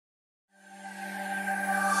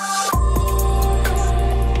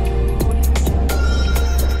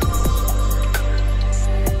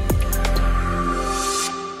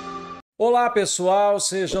Olá pessoal,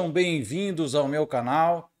 sejam bem-vindos ao meu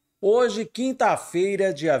canal. Hoje,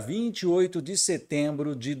 quinta-feira, dia 28 de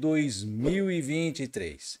setembro de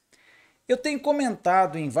 2023. Eu tenho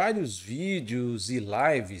comentado em vários vídeos e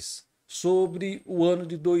lives sobre o ano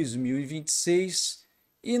de 2026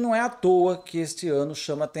 e não é à toa que este ano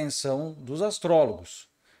chama a atenção dos astrólogos,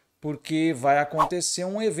 porque vai acontecer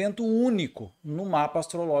um evento único no mapa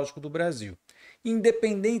astrológico do Brasil.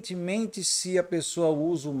 Independentemente se a pessoa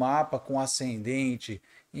usa o mapa com ascendente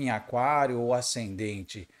em aquário ou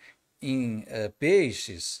ascendente em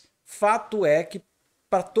peixes, fato é que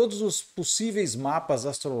para todos os possíveis mapas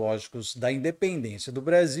astrológicos da independência do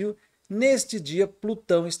Brasil, neste dia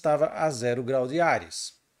Plutão estava a 0 grau de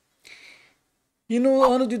Áries. E no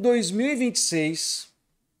ano de 2026,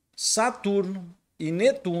 Saturno e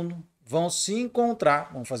Netuno vão se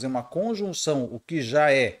encontrar, vão fazer uma conjunção, o que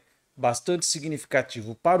já é bastante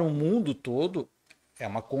significativo para o mundo todo, é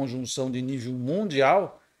uma conjunção de nível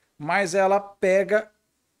mundial, mas ela pega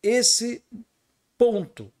esse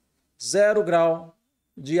ponto, 0 grau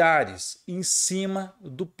de Áries, em cima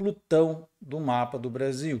do Plutão do mapa do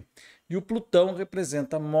Brasil. E o Plutão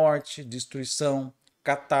representa morte, destruição,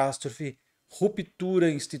 catástrofe, ruptura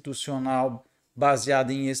institucional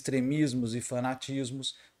baseada em extremismos e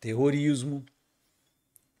fanatismos, terrorismo.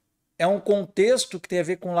 É um contexto que tem a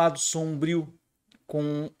ver com o lado sombrio,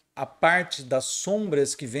 com a parte das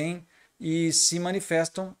sombras que vêm e se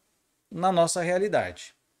manifestam na nossa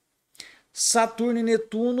realidade. Saturno e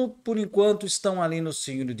Netuno, por enquanto, estão ali no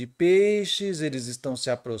signo de Peixes, eles estão se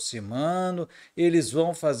aproximando, eles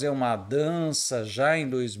vão fazer uma dança já em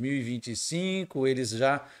 2025, eles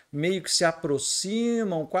já meio que se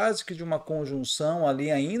aproximam quase que de uma conjunção ali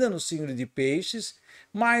ainda no signo de Peixes,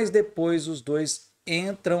 mas depois os dois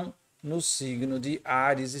entram no signo de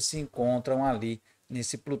Áries e se encontram ali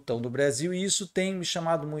nesse Plutão do Brasil, e isso tem me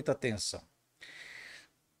chamado muita atenção.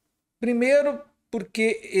 Primeiro,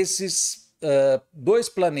 porque esses dois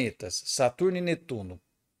planetas, Saturno e Netuno,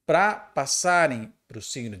 para passarem para o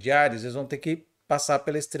signo de Áries, eles vão ter que passar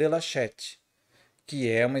pela estrela Chet, que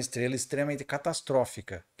é uma estrela extremamente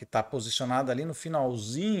catastrófica, que está posicionada ali no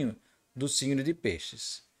finalzinho do signo de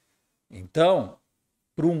Peixes. Então,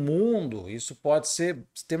 para o mundo, isso pode ser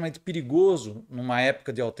extremamente perigoso numa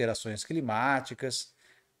época de alterações climáticas,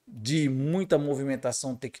 de muita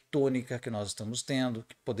movimentação tectônica que nós estamos tendo,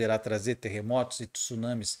 que poderá trazer terremotos e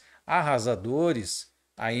tsunamis arrasadores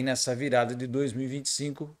aí nessa virada de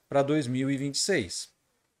 2025 para 2026.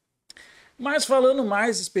 Mas falando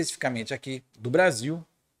mais especificamente aqui do Brasil,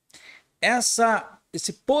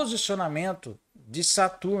 esse posicionamento de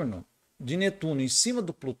Saturno, de Netuno em cima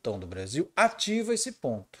do Plutão do Brasil ativa esse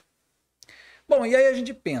ponto. Bom, e aí a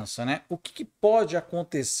gente pensa, né? O que pode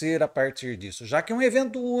acontecer a partir disso? Já que é um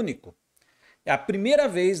evento único. É a primeira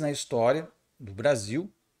vez na história do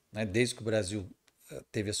Brasil, né, desde que o Brasil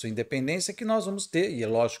teve a sua independência, que nós vamos ter, e é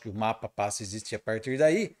lógico que o mapa passa a existir a partir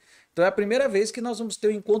daí, então é a primeira vez que nós vamos ter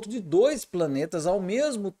o encontro de dois planetas ao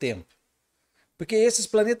mesmo tempo. Porque esses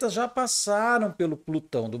planetas já passaram pelo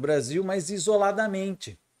Plutão do Brasil, mas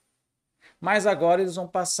isoladamente. Mas agora eles vão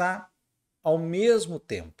passar ao mesmo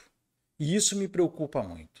tempo. E isso me preocupa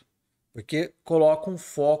muito, porque coloca um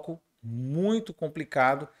foco muito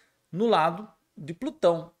complicado no lado de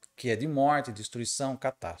Plutão, que é de morte, destruição,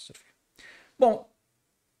 catástrofe. Bom,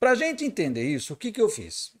 para a gente entender isso, o que eu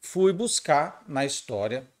fiz? Fui buscar na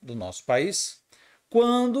história do nosso país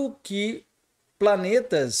quando que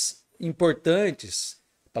planetas importantes,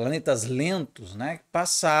 planetas lentos, né,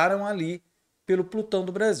 passaram ali pelo Plutão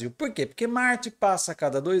do Brasil. Por quê? Porque Marte passa a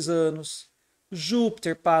cada 2 anos,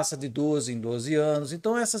 Júpiter passa de 12 em 12 anos,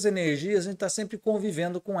 então essas energias a gente está sempre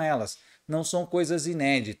convivendo com elas. Não são coisas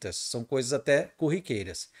inéditas, são coisas até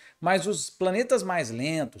corriqueiras. Mas os planetas mais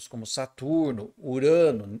lentos, como Saturno,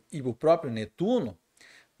 Urano e o próprio Netuno,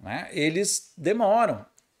 né, eles demoram.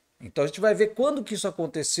 Então a gente vai ver quando que isso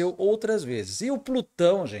aconteceu outras vezes. E o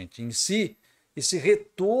Plutão, gente, em si, esse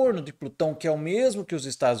retorno de Plutão, que é o mesmo que os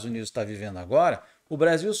Estados Unidos está vivendo agora, o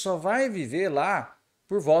Brasil só vai viver lá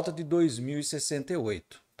por volta de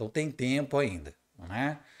 2068. Então tem tempo ainda, não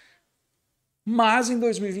é? Mas em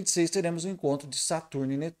 2026 teremos o encontro de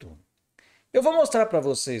Saturno e Netuno. Eu vou mostrar para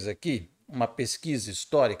vocês aqui uma pesquisa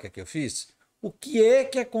histórica que eu fiz, o que é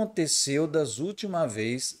que aconteceu das últimas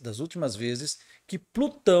vezes que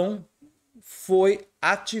Plutão foi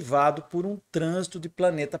ativado por um trânsito de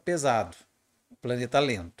planeta pesado, planeta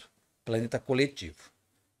lento, planeta coletivo.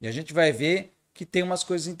 E a gente vai ver que tem umas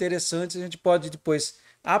coisas interessantes, a gente pode depois,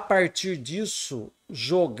 a partir disso,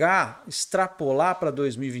 jogar, extrapolar para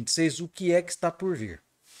 2026 o que é que está por vir.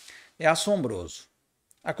 É assombroso.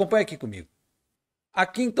 Acompanhe aqui comigo.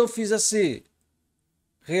 Aqui então fiz esse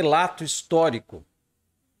relato histórico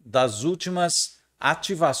das últimas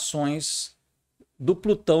ativações do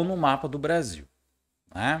Plutão no mapa do Brasil,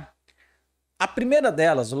 né? A primeira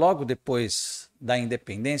delas, logo depois da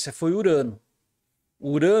independência, foi Urano.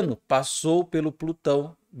 Urano passou pelo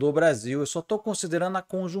Plutão do Brasil. Eu só estou considerando a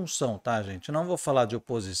conjunção, tá, gente? Eu não vou falar de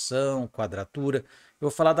oposição, quadratura. Eu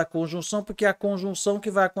vou falar da conjunção porque é a conjunção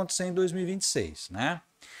que vai acontecer em 2026, né?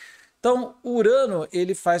 Então, Urano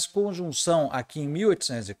ele faz conjunção aqui em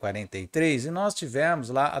 1843 e nós tivemos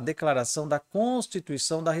lá a declaração da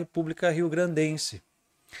Constituição da República Rio-Grandense,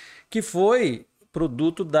 que foi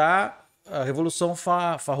produto da Revolução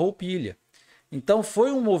Farroupilha. Então,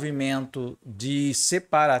 foi um movimento de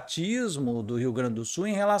separatismo do Rio Grande do Sul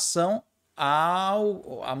em relação à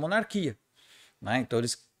monarquia, né? Então,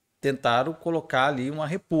 eles tentaram colocar ali uma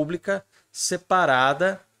república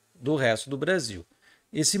separada do resto do Brasil.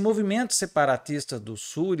 Esse movimento separatista do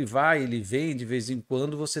Sul, ele vai, ele vem, de vez em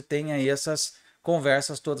quando você tem aí essas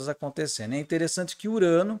conversas todas acontecendo. É interessante que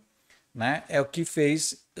Urano, né, é o que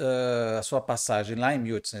fez a sua passagem lá em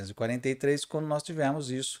 1843, quando nós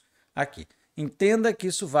tivemos isso aqui. Entenda que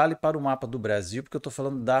isso vale para o mapa do Brasil, porque eu estou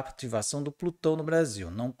falando da ativação do Plutão no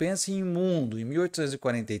Brasil. Não pense em mundo. Em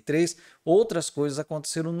 1843, outras coisas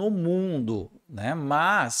aconteceram no mundo, né?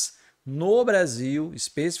 Mas no Brasil,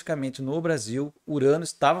 especificamente no Brasil, Urano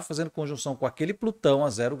estava fazendo conjunção com aquele Plutão a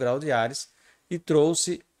 0 grau de Áries e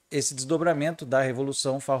trouxe esse desdobramento da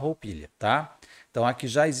Revolução Farroupilha, tá? Então aqui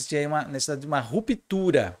já existe aí uma necessidade de uma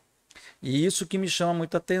ruptura. E isso que me chama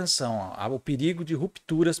muita atenção, o perigo de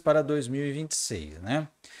rupturas para 2026, né?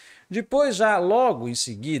 Depois, já logo em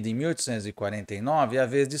seguida, em 1849, é a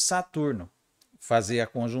vez de Saturno fazer a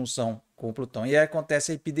conjunção com o Plutão. E aí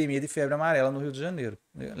acontece a epidemia de febre amarela no Rio de Janeiro,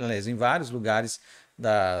 aliás, em vários lugares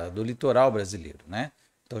do litoral brasileiro, né?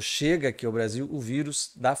 Então chega aqui ao Brasil o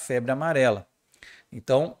vírus da febre amarela.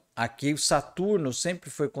 Então, aqui o Saturno sempre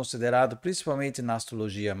foi considerado, principalmente na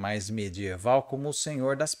astrologia mais medieval, como o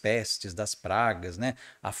senhor das pestes, das pragas, né?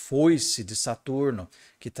 A foice de Saturno,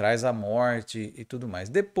 que traz a morte e tudo mais.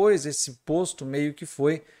 Depois, esse posto meio que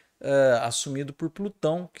foi assumido por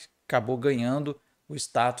Plutão, que acabou ganhando o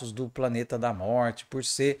status do planeta da morte, por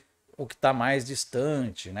ser o que está mais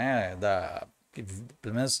distante, né?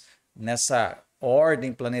 Pelo menos nessa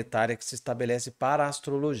ordem planetária que se estabelece para a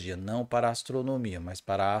astrologia, não para a astronomia, mas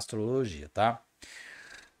para a astrologia, tá?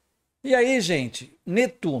 E aí, gente,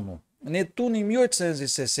 Netuno. Netuno em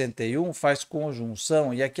 1861 faz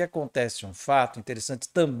conjunção, e aqui acontece um fato interessante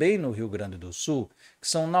também no Rio Grande do Sul, que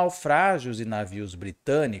são naufrágios de navios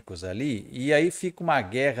britânicos ali, e aí fica uma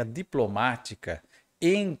guerra diplomática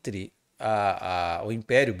entre o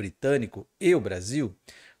Império Britânico e o Brasil,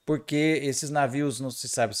 porque esses navios não se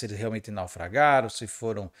sabe se eles realmente naufragaram, se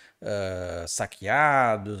foram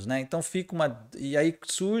saqueados, né? Então fica uma. E aí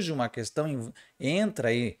surge uma questão, entra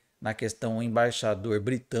aí na questão o embaixador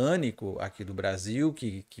britânico aqui do Brasil,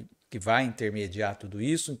 que vai intermediar tudo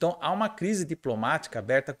isso. Então há uma crise diplomática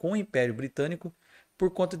aberta com o Império Britânico por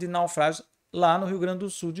conta de naufrágios lá no Rio Grande do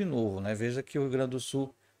Sul de novo, né? Veja que o Rio Grande do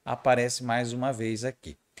Sul aparece mais uma vez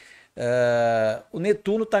aqui. O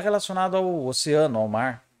Netuno está relacionado ao oceano, ao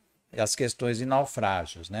mar, as questões de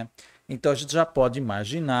naufrágios, né? Então a gente já pode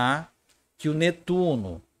imaginar que o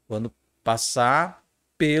Netuno, quando passar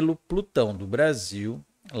pelo Plutão do Brasil,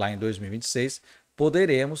 lá em 2026,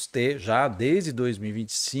 poderemos ter já desde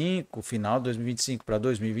 2025, final de 2025 para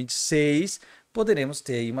 2026, poderemos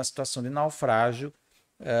ter aí uma situação de naufrágio,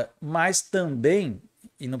 mas também,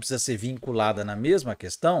 e não precisa ser vinculada na mesma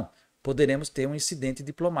questão, poderemos ter um incidente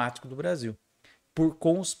diplomático do Brasil por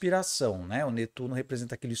conspiração, né? O Netuno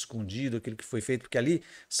representa aquele escondido, aquilo que foi feito, porque ali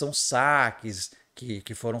são saques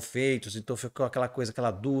que foram feitos, então ficou aquela coisa,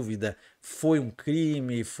 aquela dúvida, foi um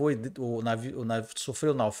crime, foi o navio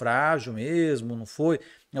sofreu naufrágio mesmo, não foi?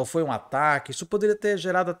 Não foi um ataque? Isso poderia ter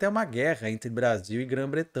gerado até uma guerra entre Brasil e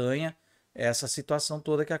Grã-Bretanha, essa situação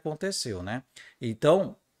toda que aconteceu, né?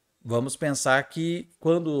 Então, vamos pensar que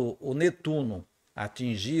quando o Netuno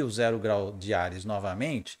atingir o 0 grau de Áries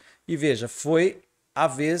novamente, e veja, foi a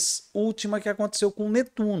vez última que aconteceu com o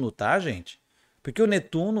Netuno, tá, gente? Porque o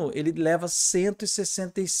Netuno, ele leva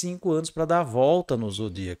 165 anos para dar a volta no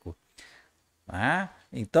zodíaco, né?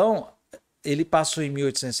 Então, ele passou em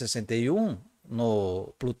 1861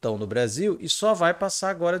 no Plutão no Brasil e só vai passar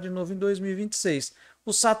agora de novo em 2026.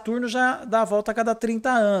 O Saturno já dá a volta a cada 30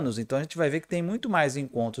 anos, então a gente vai ver que tem muito mais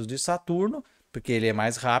encontros de Saturno, porque ele é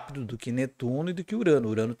mais rápido do que Netuno e do que Urano.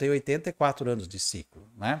 Urano tem 84 anos de ciclo,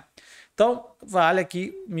 né? Então, vale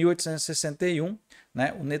aqui 1861,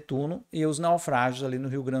 né, o Netuno e os naufrágios ali no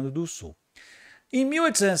Rio Grande do Sul. Em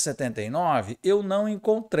 1879, eu não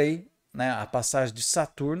encontrei, né, a passagem de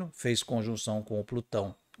Saturno, fez conjunção com o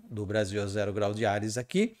Plutão do Brasil a 0 grau de Áries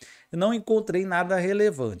aqui, não encontrei nada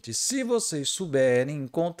relevante. Se vocês souberem,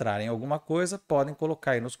 encontrarem alguma coisa, podem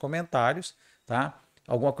colocar aí nos comentários, tá?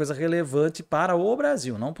 Alguma coisa relevante para o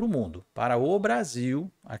Brasil, não para o mundo, para o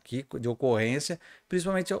Brasil, aqui de ocorrência,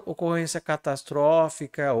 principalmente ocorrência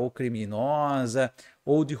catastrófica ou criminosa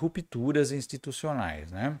ou de rupturas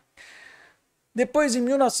institucionais, né? Depois, em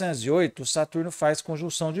 1908, Saturno faz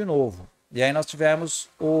conjunção de novo. E aí nós tivemos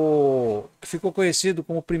o que ficou conhecido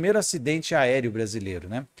como o primeiro acidente aéreo brasileiro,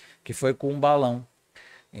 né? Que foi com um balão.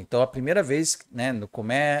 Então, a primeira vez, né, no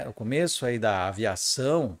começo aí da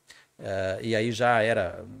aviação, e aí já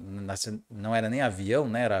era, não era nem avião,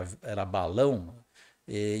 né, era balão,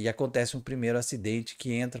 e acontece um primeiro acidente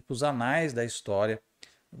que entra para os anais da história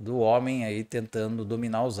do homem aí tentando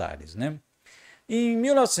dominar os ares, né? Em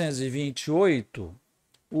 1928,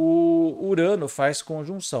 o Urano faz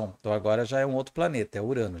conjunção. Então agora já é um outro planeta, é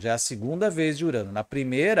Urano. Já é a segunda vez de Urano. Na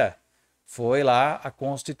primeira foi lá a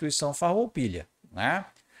Constituição Farroupilha, né?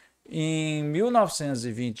 Em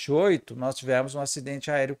 1928, nós tivemos um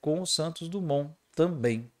acidente aéreo com o Santos Dumont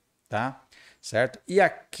também, tá? Certo? E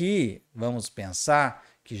aqui vamos pensar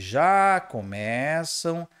que já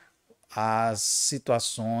começam as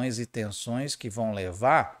situações e tensões que vão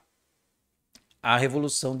levar à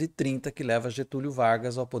Revolução de 30, que leva Getúlio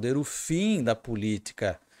Vargas ao poder, o fim da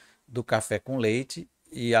política do café com leite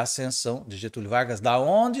e a ascensão de Getúlio Vargas, da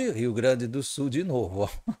onde? Rio Grande do Sul de novo.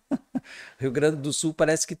 Rio Grande do Sul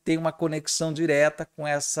parece que tem uma conexão direta com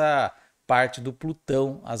essa parte do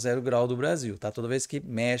Plutão a 0 grau do Brasil, tá? Toda vez que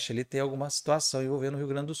mexe ele tem alguma situação envolvendo o Rio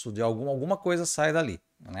Grande do Sul, de alguma coisa sai dali,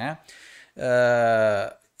 né?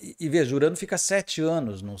 E veja, Urano fica 7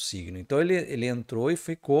 anos num signo, então ele entrou e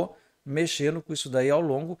ficou mexendo com isso daí ao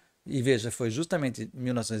longo. E veja, foi justamente em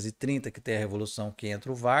 1930 que tem a Revolução que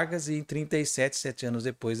entra o Vargas, e em 37, 7 anos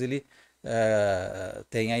depois, ele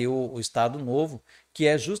tem aí o Estado Novo, que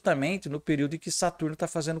é justamente no período em que Saturno está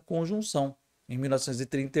fazendo conjunção. Em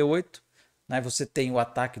 1938, né, você tem o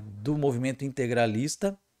ataque do movimento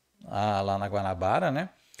integralista lá na Guanabara, né?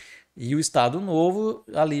 E o Estado Novo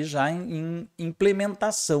ali já em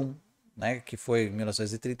implementação, né, que foi em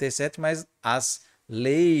 1937, mas as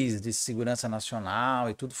leis de segurança nacional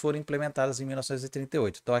e tudo foram implementadas em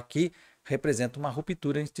 1938. Então aqui representa uma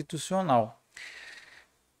ruptura institucional.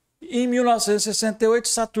 Em 1968,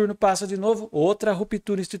 Saturno passa de novo, outra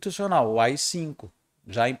ruptura institucional, o AI-5,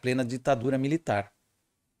 já em plena ditadura militar,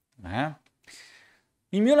 né?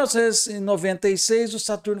 Em 1996, o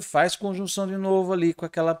Saturno faz conjunção de novo ali com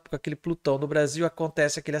aquele Plutão do Brasil.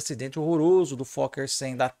 Acontece aquele acidente horroroso do Fokker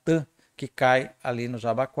 100 da TAM, que cai ali no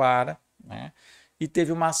Jabaquara, né? E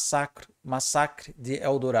teve o massacre de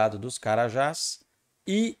Eldorado dos Carajás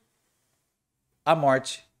e a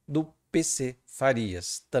morte do PC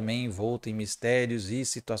Farias, também envolto em mistérios e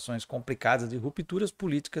situações complicadas de rupturas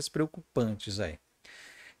políticas preocupantes aí.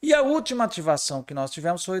 E a última ativação que nós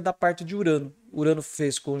tivemos foi da parte de Urano. Urano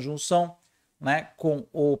fez conjunção, né, com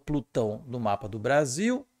o Plutão do mapa do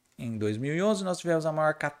Brasil. Em 2011, nós tivemos a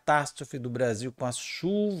maior catástrofe do Brasil com as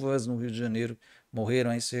chuvas no Rio de Janeiro. Morreram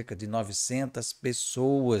aí cerca de 900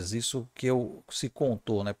 pessoas, isso que se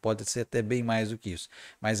contou, né? Pode ser até bem mais do que isso.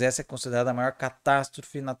 Mas essa é considerada a maior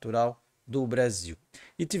catástrofe natural do Brasil.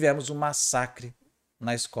 E tivemos um massacre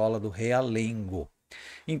na escola do Realengo.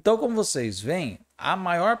 Então, como vocês veem, a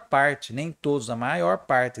maior parte, nem todos, a maior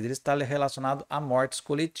parte deles está relacionado a mortes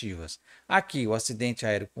coletivas. Aqui, o acidente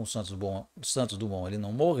aéreo com o Santos Dumont, ele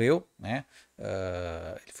não morreu, né?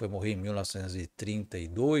 Ele foi morrer em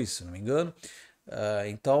 1932, se não me engano.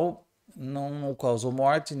 Então, não causou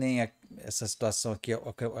morte, nem essa situação aqui,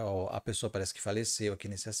 a pessoa parece que faleceu aqui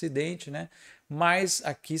nesse acidente, né? Mas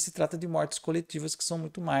aqui se trata de mortes coletivas que são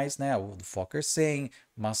muito mais, né? O do Fokker 100,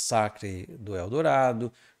 o massacre do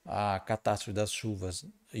Eldorado, a catástrofe das chuvas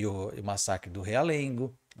e o massacre do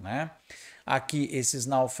Realengo, né? Aqui esses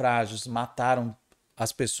naufrágios mataram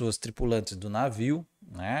as pessoas tripulantes do navio,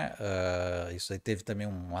 né? Isso aí teve também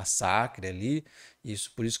um massacre ali,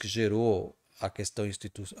 por isso que gerou a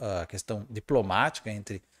questão diplomática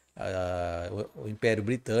entre o Império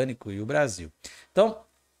Britânico e o Brasil. Então,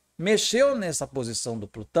 mexeu nessa posição do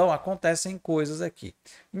Plutão, acontecem coisas aqui.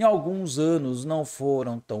 Em alguns anos não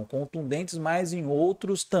foram tão contundentes, mas em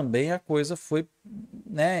outros também a coisa foi,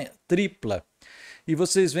 né, tripla. E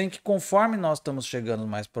vocês veem que conforme nós estamos chegando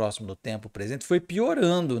mais próximo do tempo presente, foi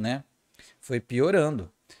piorando, né? Foi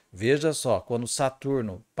piorando. Veja só, quando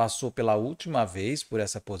Saturno passou pela última vez por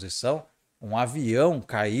essa posição, um avião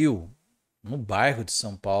caiu no bairro de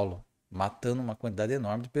São Paulo, matando uma quantidade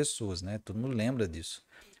enorme de pessoas, né? Todo mundo lembra disso.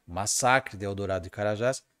 O massacre de Eldorado e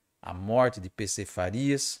Carajás, a morte de PC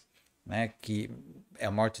Farias, né? Que é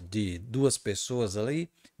a morte de 2 pessoas ali,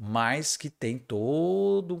 mas que tem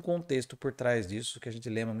todo um contexto por trás disso que a gente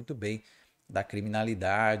lembra muito bem da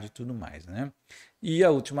criminalidade e tudo mais, né? E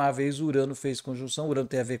a última vez Urano fez conjunção. Urano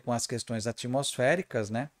tem a ver com as questões atmosféricas,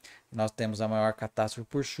 né? Nós temos a maior catástrofe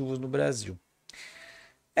por chuvas no Brasil.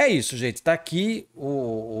 É isso, gente. Está aqui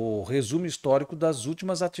o resumo histórico das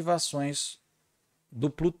últimas ativações do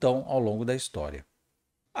Plutão ao longo da história.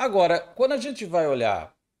 Agora, quando a gente vai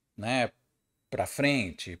olhar, né, para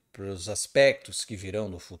frente, para os aspectos que virão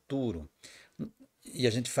no futuro, e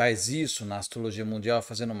a gente faz isso na astrologia mundial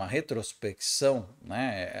fazendo uma retrospecção,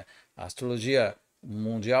 né? A astrologia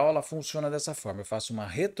mundial ela funciona dessa forma. Eu faço uma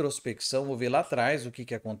retrospecção, vou ver lá atrás o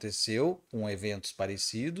que aconteceu com eventos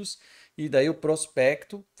parecidos, e daí eu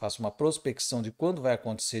prospecto, faço uma prospecção de quando vai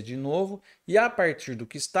acontecer de novo, e a partir do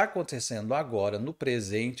que está acontecendo agora, no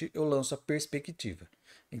presente, eu lanço a perspectiva.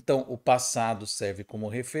 Então, o passado serve como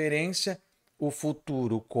referência, o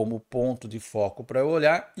futuro como ponto de foco para eu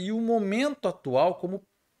olhar e o momento atual como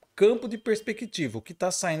campo de perspectiva, o que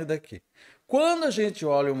está saindo daqui. Quando a gente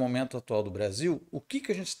olha o momento atual do Brasil, o que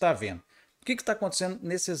a gente está vendo? O que está acontecendo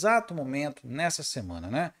nesse exato momento, nessa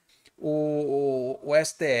semana, né? O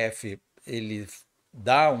STF ele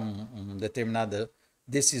dá uma determinada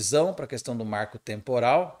decisão para a questão do marco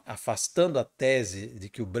temporal, afastando a tese de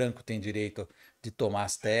que o branco tem direito de tomar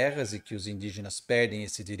as terras e que os indígenas perdem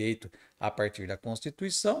esse direito a partir da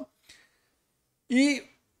Constituição. E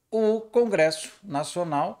o Congresso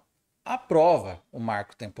Nacional aprova o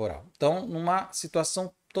marco temporal. Então, numa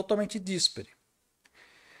situação totalmente díspare.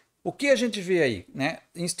 O que a gente vê aí, né?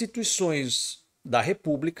 Instituições da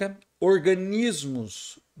República,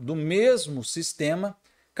 organismos do mesmo sistema,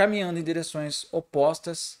 caminhando em direções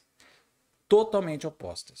opostas, totalmente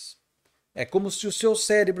opostas. É como se o seu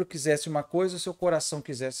cérebro quisesse uma coisa e o seu coração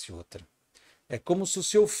quisesse outra. É como se o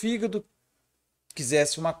seu fígado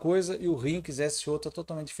quisesse uma coisa e o rim quisesse outra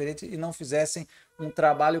totalmente diferente e não fizessem um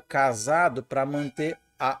trabalho casado para manter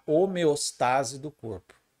a homeostase do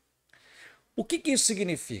corpo. O que isso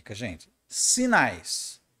significa, gente?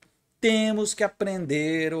 Sinais. Temos que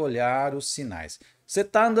aprender a olhar os sinais. Você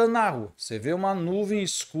está andando na rua, você vê uma nuvem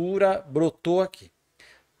escura brotou aqui.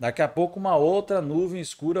 Daqui a pouco uma outra nuvem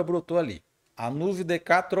escura brotou ali. A nuvem de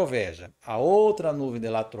cá troveja. A outra nuvem de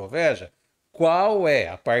lá troveja. Qual é,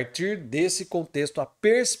 a partir desse contexto, a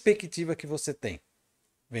perspectiva que você tem?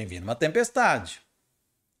 Vem vindo uma tempestade.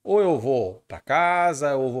 Ou eu vou para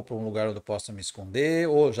casa, ou vou para um lugar onde eu possa me esconder,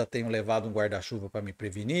 ou já tenho levado um guarda-chuva para me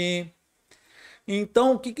prevenir.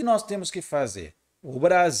 Então, o que nós temos que fazer? O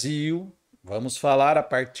Brasil, vamos falar a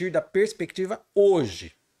partir da perspectiva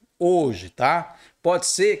hoje. Hoje, tá? Pode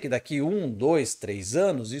ser que daqui 1, 2, 3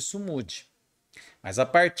 anos isso mude. Mas a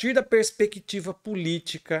partir da perspectiva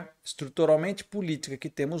política, estruturalmente política que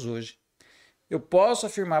temos hoje, eu posso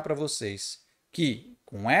afirmar para vocês que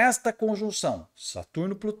com esta conjunção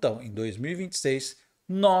Saturno-Plutão em 2026,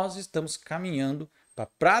 nós estamos caminhando para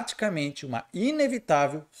praticamente uma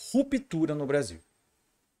inevitável ruptura no Brasil.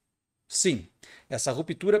 Sim, essa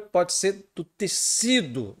ruptura pode ser do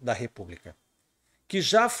tecido da República, que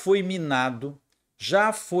já foi minado,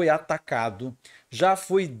 já foi atacado, já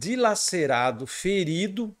foi dilacerado,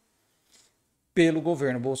 ferido pelo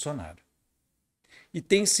governo Bolsonaro. E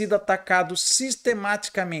tem sido atacado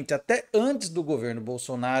sistematicamente, até antes do governo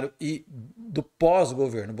Bolsonaro e do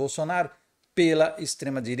pós-governo Bolsonaro, pela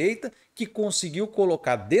extrema-direita, que conseguiu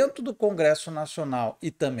colocar dentro do Congresso Nacional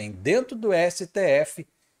e também dentro do STF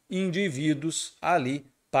indivíduos ali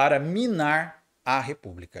para minar a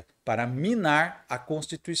República, para minar a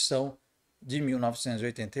Constituição de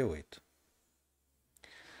 1988.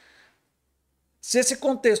 Se esse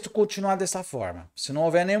contexto continuar dessa forma, se não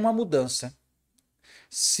houver nenhuma mudança,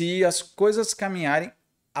 se as coisas caminharem,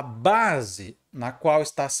 a base na qual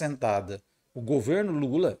está assentada o governo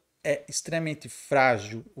Lula é extremamente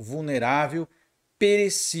frágil, vulnerável,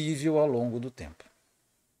 perecível ao longo do tempo.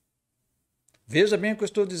 Veja bem o que eu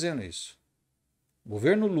estou dizendo isso. O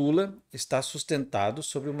governo Lula está sustentado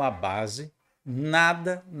sobre uma base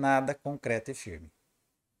nada concreta e firme,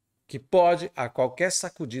 que pode a qualquer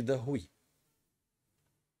sacudida ruir.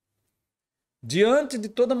 Diante de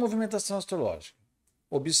toda a movimentação astrológica,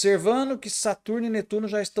 observando que Saturno e Netuno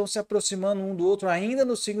já estão se aproximando um do outro ainda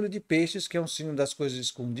no signo de Peixes, que é um signo das coisas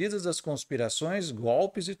escondidas, das conspirações,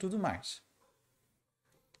 golpes e tudo mais.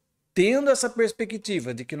 Tendo essa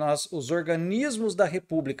perspectiva de que os organismos da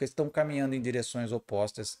República estão caminhando em direções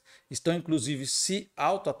opostas, estão inclusive se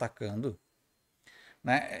auto-atacando,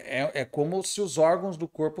 né? É como se os órgãos do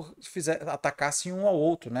corpo atacassem um ao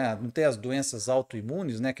outro, né? Não tem as doenças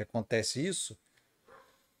autoimunes, né? Que acontece isso.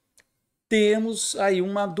 Temos aí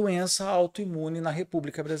uma doença autoimune na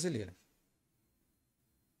República Brasileira.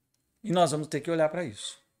 E nós vamos ter que olhar para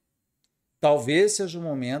isso. Talvez seja o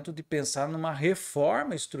momento de pensar numa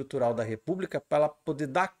reforma estrutural da República para ela poder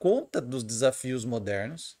dar conta dos desafios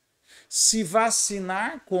modernos, se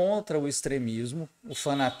vacinar contra o extremismo, o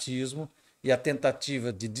fanatismo e a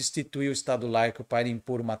tentativa de destituir o Estado laico para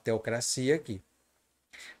impor uma teocracia aqui.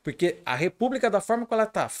 Porque a República, da forma que ela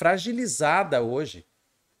está, fragilizada hoje,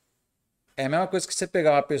 é a mesma coisa que você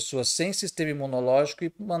pegar uma pessoa sem sistema imunológico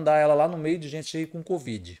e mandar ela lá no meio de gente aí com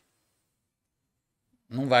Covid.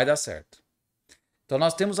 Não vai dar certo. Então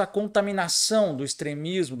nós temos a contaminação do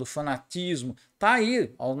extremismo, do fanatismo, está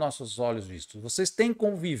aí aos nossos olhos vistos. Vocês têm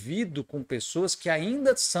convivido com pessoas que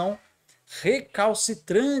ainda são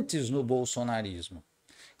recalcitrantes no bolsonarismo,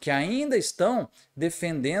 que ainda estão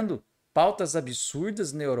defendendo pautas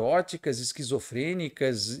absurdas, neuróticas,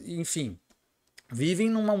 esquizofrênicas, enfim, vivem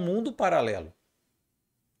num mundo paralelo.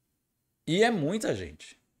 E é muita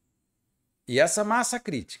gente. E essa massa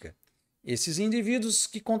crítica, esses indivíduos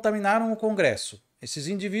que contaminaram o Congresso, esses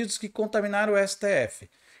indivíduos que contaminaram o STF,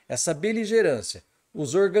 essa beligerância,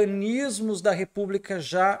 os organismos da República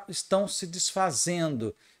já estão se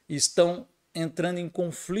desfazendo, estão entrando em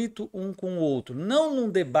conflito um com o outro. Não num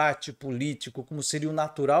debate político, como seria o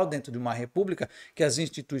natural dentro de uma república, que as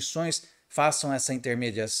instituições façam essa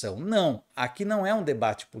intermediação. Não, aqui não é um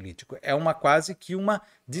debate político, é quase que uma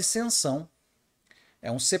dissensão,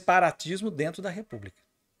 é um separatismo dentro da República.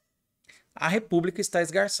 A República está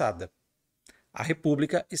esgarçada. A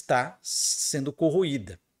República está sendo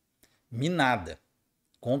corroída, minada,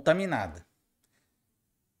 contaminada.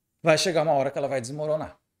 Vai chegar uma hora que ela vai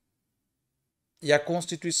desmoronar. E a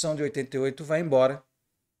Constituição de 88 vai embora,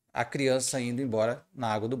 a criança indo embora na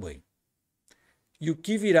água do banho. E o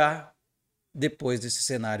que virá depois desse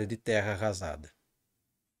cenário de terra arrasada?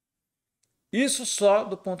 Isso só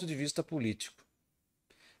do ponto de vista político.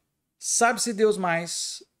 Sabe-se Deus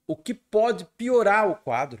mais o que pode piorar o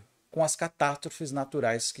quadro com as catástrofes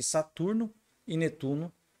naturais que Saturno e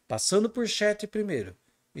Netuno, passando por Chet primeiro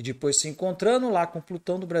e depois se encontrando lá com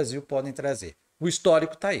Plutão do Brasil, podem trazer. O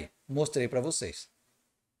histórico está aí, mostrei para vocês.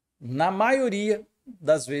 Na maioria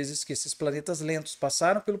das vezes que esses planetas lentos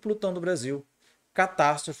passaram pelo Plutão do Brasil,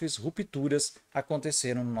 catástrofes, rupturas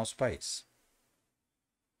aconteceram no nosso país.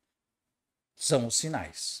 São os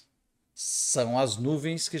sinais. São as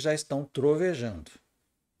nuvens que já estão trovejando.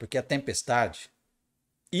 Porque a tempestade,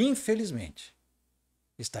 infelizmente,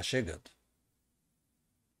 está chegando.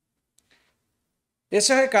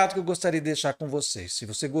 Esse é o recado que eu gostaria de deixar com vocês. Se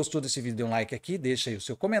você gostou desse vídeo, dê um like aqui, deixa aí o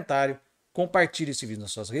seu comentário, compartilhe esse vídeo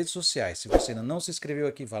nas suas redes sociais. Se você ainda não se inscreveu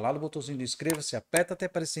aqui, vá lá no botãozinho de inscreva-se, aperta até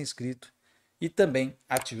para ser inscrito e também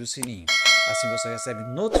ative o sininho. Assim você recebe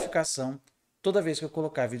notificação toda vez que eu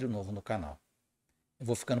colocar vídeo novo no canal. Eu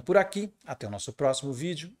vou ficando por aqui, até o nosso próximo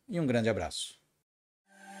vídeo e um grande abraço.